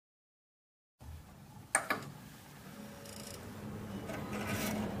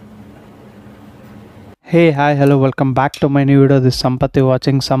Hey, hi, hello, welcome back to my new video. This is Sampath. You're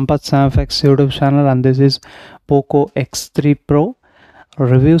watching Sampath SamFX YouTube channel, and this is Poco X3 Pro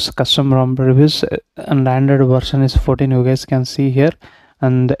reviews, custom ROM reviews, and Android version is 14. You guys can see here,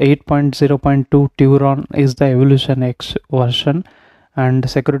 and 8.0.2 Turon is the EvolutionX version, and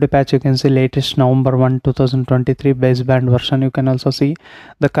security patch you can see latest November 1 2023 baseband version. You can also see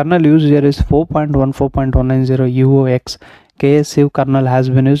the kernel used here is 4.14.190 UOX. KSU kernel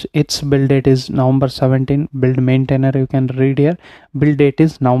has been used. Its build date is November 17. Build maintainer you can read here. Build date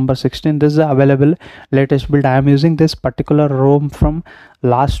is November 16. This is the available latest build. I am using this particular ROM from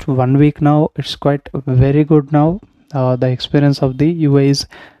last 1 week now. It's quite very good now. The experience of the UI is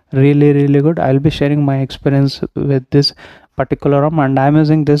really good. I'll be sharing my experience with this particular ROM, and I'm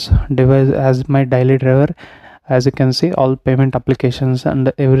using this device as my daily driver. As you can see, all payment applications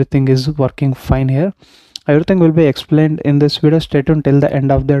and everything is working fine here. Everything will be explained in this video. Stay tuned till the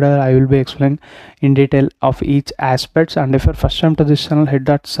end of the video. I will be explaining in detail of each aspects. And if you're first time to this channel, hit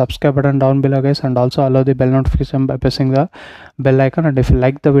that subscribe button down below, guys, and also allow the bell notification by pressing the bell icon. And if you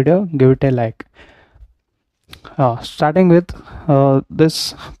like the video, give it a like. Starting with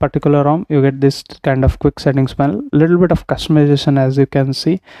this particular ROM, you get this kind of quick settings panel, little bit of customization. As you can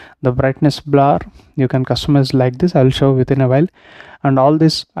see, the brightness blur you can customize like this. I'll show within a while. And all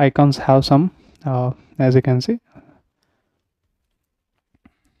these icons have some as you can see,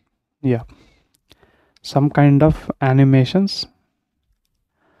 some kind of animations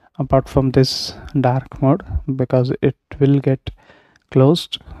apart from this dark mode, because it will get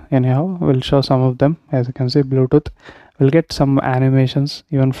closed anyhow. We'll show some of them. As you can see, Bluetooth will get some animations,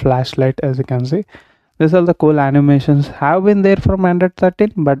 even flashlight. As you can see, these are the cool animations have been there from Android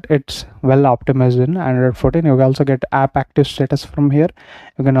 13, but it's well optimized in Android 14. You can also get app active status from here.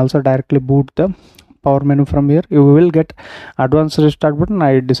 You can also directly boot the power menu from here. You will get advanced restart button.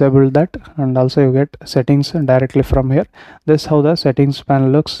 I disabled that. And also you get settings directly from here. This is how the settings panel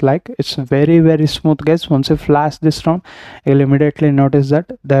looks like. It's very smooth, guys. Once you flash this ROM, you'll immediately notice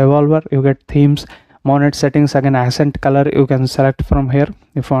that the evolver, you get themes, monitor settings, again accent color you can select from here.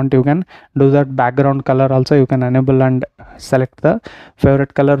 If you want, you can do that. Background color also you can enable and select the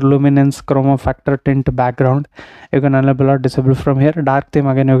favorite color, luminance, chroma factor, tint, background you can enable or disable from here. Dark theme,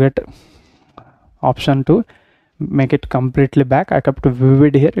 again you get option to make it completely black. I kept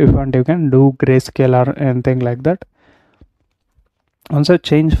vivid here. If you want, you can do grayscale or anything like that. Once I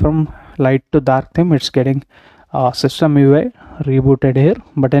change from light to dark theme, it's getting system UI rebooted here,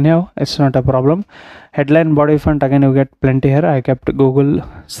 but anyhow it's not a problem. Headline body font, again you get plenty here. I kept Google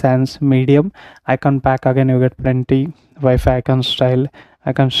Sans medium. Icon pack, again you get plenty. Wi-Fi icon style,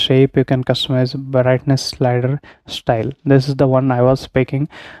 icon shape you can customize, brightness slider style. This is the one I was speaking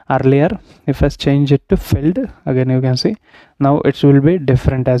earlier. If I change it to filled, again you can see now it will be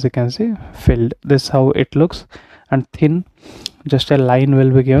different. As you can see, filled, this is how it looks. And thin, just a line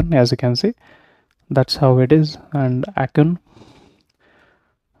will be given. As you can see, that's how it is. And icon,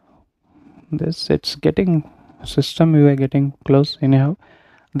 this, it's getting system UI getting close anyhow.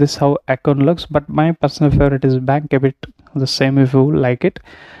 This how icon looks, but my personal favorite is back. Keep it the same if you like it.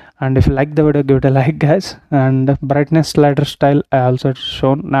 And if you like the video, give it a like, guys. And brightness slider style I also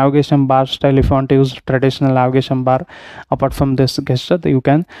shown. Navigation bar style, if you want to use traditional navigation bar apart from this gesture, you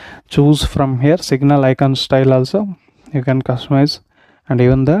can choose from here. Signal icon style also you can customize, and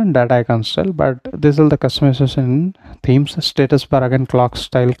even the data icon style. But this is the customization in themes. Status bar, again clock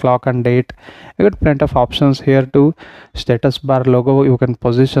style, clock and date. You get plenty of options here too. Status bar logo, you can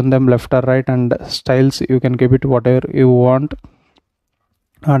position them left or right, and styles you can give it whatever you want.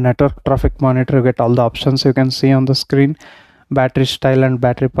 Network traffic monitor, you get all the options you can see on the screen. Battery style and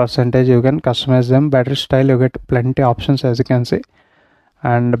battery percentage, you can customize them. Battery style, you get plenty options, as you can see.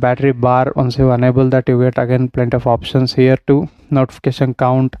 And battery bar, once you enable that, you get again plenty of options here too. Notification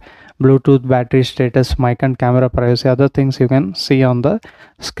count, Bluetooth, battery status, mic and camera, privacy, other things you can see on the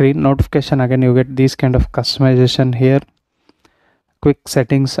screen. Notification, again you get these kind of customization here. Quick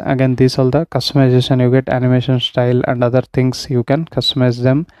settings, again these all the customization you get. Animation style and other things you can customize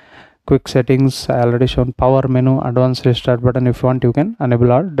them. Quick settings I already shown. Power menu, advanced restart button, if you want you can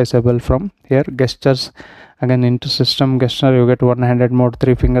enable or disable from here. Gestures, again into system gesture you get one-handed mode,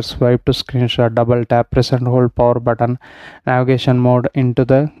 3 finger swipe to screenshot, double tap, press and hold power button. Navigation mode, into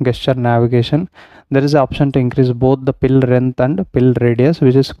the gesture navigation there is an option to increase both the pill length and pill radius,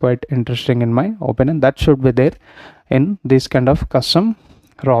 which is quite interesting in my opinion. That should be there in these kind of custom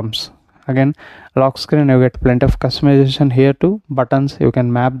ROMs. Again lock screen, you get plenty of customization here too. Buttons, you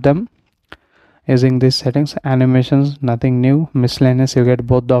can map them using these settings. Animations, nothing new. Miscellaneous, you get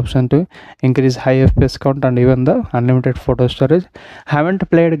both the option to increase high FPS count and even the unlimited photo storage. Haven't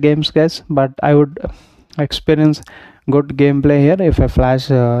played games, guys, but I would experience good gameplay here if I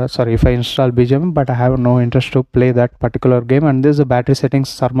if I install BGM, but I have no interest to play that particular game. And this is the battery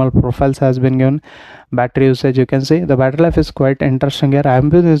settings, thermal profiles has been given, battery usage. You can see the battery life is quite interesting here. I have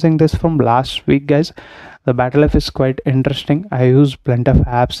been using this from last week, guys. The battery life is quite interesting. I use plenty of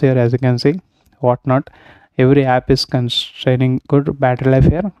apps here, as you can see, whatnot. Every app is constraining good battery life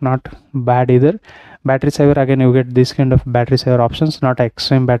here, not bad either. Battery saver, again you get this kind of battery saver options. Not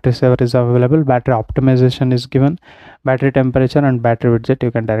extreme battery saver is available. Battery optimization is given. Battery temperature and battery widget you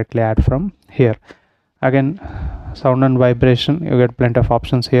can directly add from here. Again, sound and vibration, you get plenty of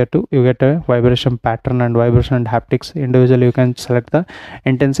options here too. You get a vibration pattern and vibration and haptics. Individually you can select the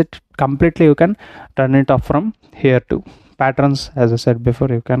intensity. Completely you can turn it off from here too. Patterns, as I said before,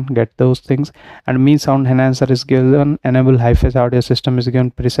 you can get those things. And me sound enhancer is given. Enable hi-fi audio system is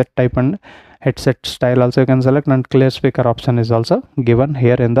given. Preset type and headset style also you can select, and clear speaker option is also given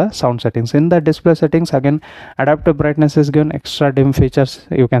here in the sound settings. In the display settings, again adaptive brightness is given. Extra dim features,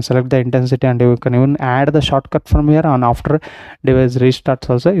 you can select the intensity, and you can even add the shortcut from here. On after device restarts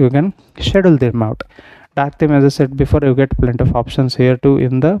also you can schedule them out. Dark theme, as I said before, you get plenty of options here too.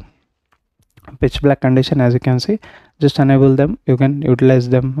 In the pitch black condition, as you can see, just enable them, you can utilize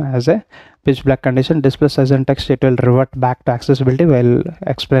them as a pitch black condition. Display size and text, it will revert back to accessibility. We'll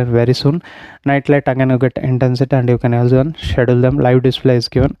explain very soon. Night light, again you get intensity, and you can also schedule them. Live display is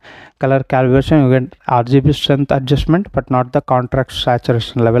given. Color calibration, you get RGB strength adjustment, but not the contrast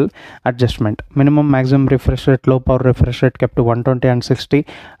saturation level adjustment. Minimum maximum refresh rate, low power refresh rate kept to 120 and 60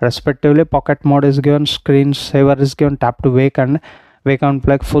 respectively. Pocket mode is given. Screen saver is given. Tap to wake and wake on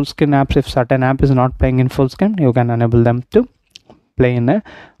plug. Full screen apps, if certain app is not playing in full screen, you can enable them to play in a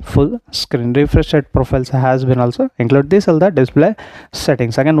full screen. Refresh rate profiles has been also include. These are the display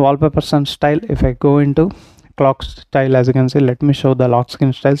settings. Again, wallpapers and style, if I go into clock style, as you can see, let me show the lock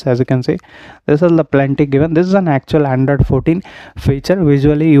screen styles. As you can see, this is the plenty given. This is an actual Android 14 feature.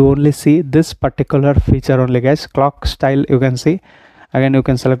 Visually you only see this particular feature only, guys. Clock style, you can see, again you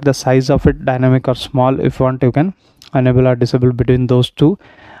can select the size of it, dynamic or small. If you want, you can enable or disable between those two.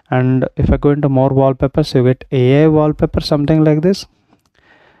 And if I go into more wallpapers, you get AI wallpaper, something like this.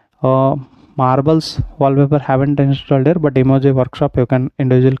 Marbles wallpaper haven't installed here, but emoji workshop, you can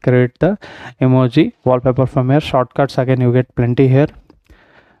individually create the emoji wallpaper from here. Shortcuts, again you get plenty here.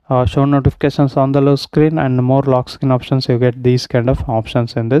 Show notifications on the low screen, and more lock screen options, you get these kind of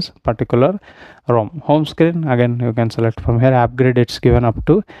options in this particular ROM. Home screen, again you can select from here. Upgrade, it's given up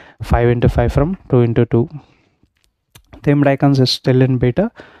to 5x5 from 2x2. Themed icons is still in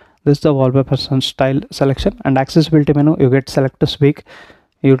beta. This is the wallpapers and style selection. And accessibility menu, you get select to speak,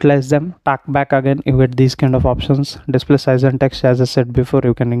 utilize them. Talk back, again you get these kind of options. Display size and text, as I said before,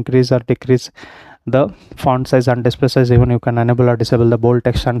 you can increase or decrease the font size and display size. Even you can enable or disable the bold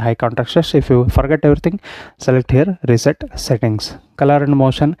text and high contrast text. If you forget everything, select here reset settings. Color and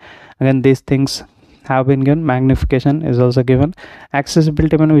motion, again these things have been given. Magnification is also given.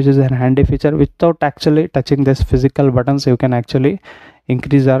 Accessibility menu, which is a handy feature. Without actually touching this physical buttons, you can actually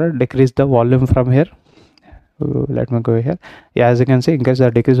increase or decrease the volume from here. Let me go here. Yeah, as you can see, increase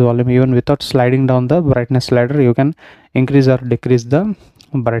or decrease volume. Even without sliding down the brightness slider, you can increase or decrease the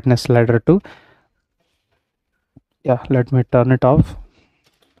brightness slider too. Yeah, let me turn it off.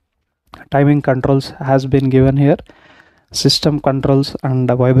 Timing controls has been given here. System controls and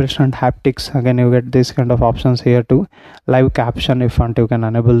vibration and haptics, again you get this kind of options here too. Live caption, if you want, you can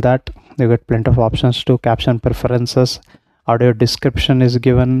enable that. You get plenty of options to caption preferences. Audio description is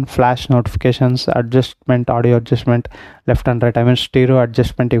given. Flash notifications, adjustment, audio adjustment, left and right, I mean stereo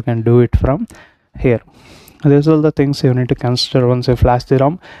adjustment, you can do it from here. These are all the things you need to consider once you flash the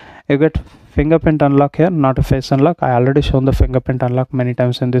ROM. You get fingerprint unlock here, not a face unlock. I already shown the fingerprint unlock many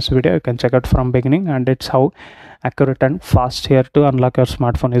times in this video. You can check it from beginning, and it's how accurate and fast here to unlock your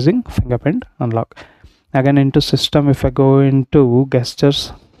smartphone using fingerprint unlock. Again, into system, if I go into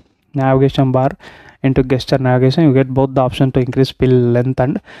gestures, navigation bar, into gesture navigation, you get both the option to increase pill length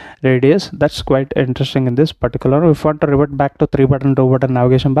and radius. That's quite interesting in this particular. If you want to revert back to 3-button 2-button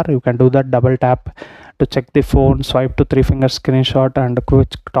navigation bar, you can do that. Double tap to check the phone, swipe to 3-finger screenshot, and quick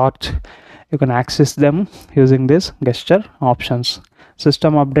torch, you can access them using this gesture options.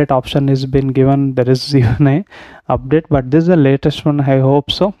 System update option is been given. There is even a update, but this is the latest one, I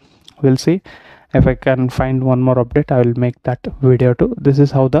hope so. We'll see. If I can find one more update, I will make that video too. This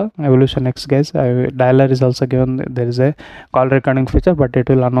is how the EvolutionX, guys. Dialer is also given. There is a call recording feature, but it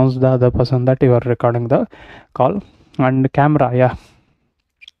will announce the other person that you are recording the call. And camera, yeah,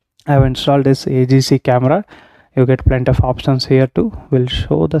 I have installed this AGC camera. You get plenty of options here too. We'll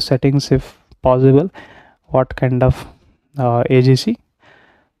show the settings if possible, what kind of AGC.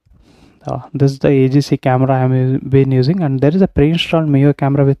 This is the AGC camera I have been using, and there is a pre-installed Mio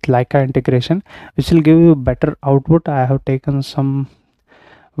camera with Leica integration, which will give you better output. I have taken some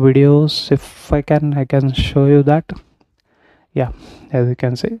videos. If I can show you that. Yeah, as you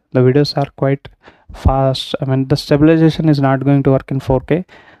can see, the videos are quite fast. I mean, the stabilization is not going to work in 4K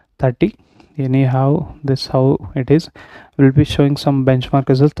 30. Anyhow, this how it is. We'll be showing some benchmark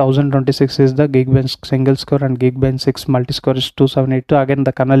results. 1026 is the Geekbench single score, and Geekbench 6 multi-score is 2782. Again,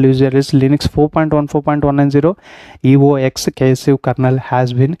 the kernel user is Linux 4.1, 4.190. EvoX KSU kernel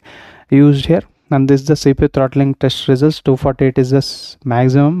has been used here. And this is the CPU throttling test results. 248 is the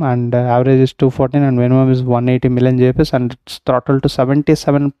maximum, and average is 214, and minimum is 180 million JPS, and it's throttled to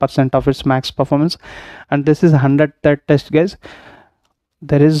 77% of its max performance. And this is 100 third test, guys.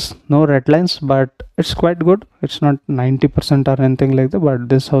 There is no red lines, but it's quite good. It's not 90% or anything like that, but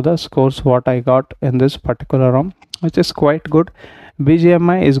this how the scores what I got in this particular ROM, which is quite good.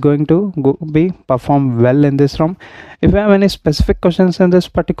 BGMI is going to be perform well in this ROM. If you have any specific questions in this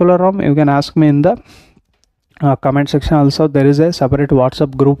particular ROM, you can ask me in the comment section. Also, there is a separate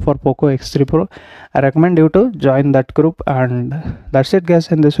WhatsApp group for Poco X3 Pro. I recommend you to join that group, and that's it,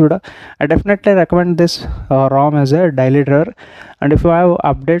 guys. In this video, I definitely recommend this ROM as a daily driver, and if you have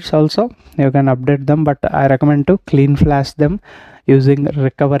updates also, you can update them, but I recommend to clean flash them using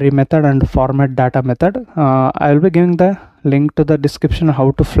recovery method and format data method. I will be giving the link to the description how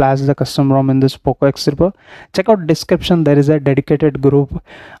to flash the custom ROM in this Poco X3 Pro. Check out description. There is a dedicated group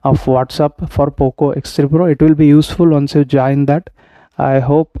of WhatsApp for Poco X3 Pro. It will be useful once you join that. I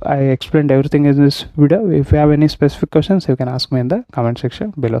hope I explained everything in this video. If you have any specific questions, you can ask me in the comment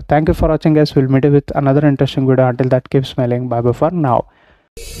section below. Thank you for watching, guys. We'll meet you with another interesting video. Until that, keep smiling. Bye bye for now.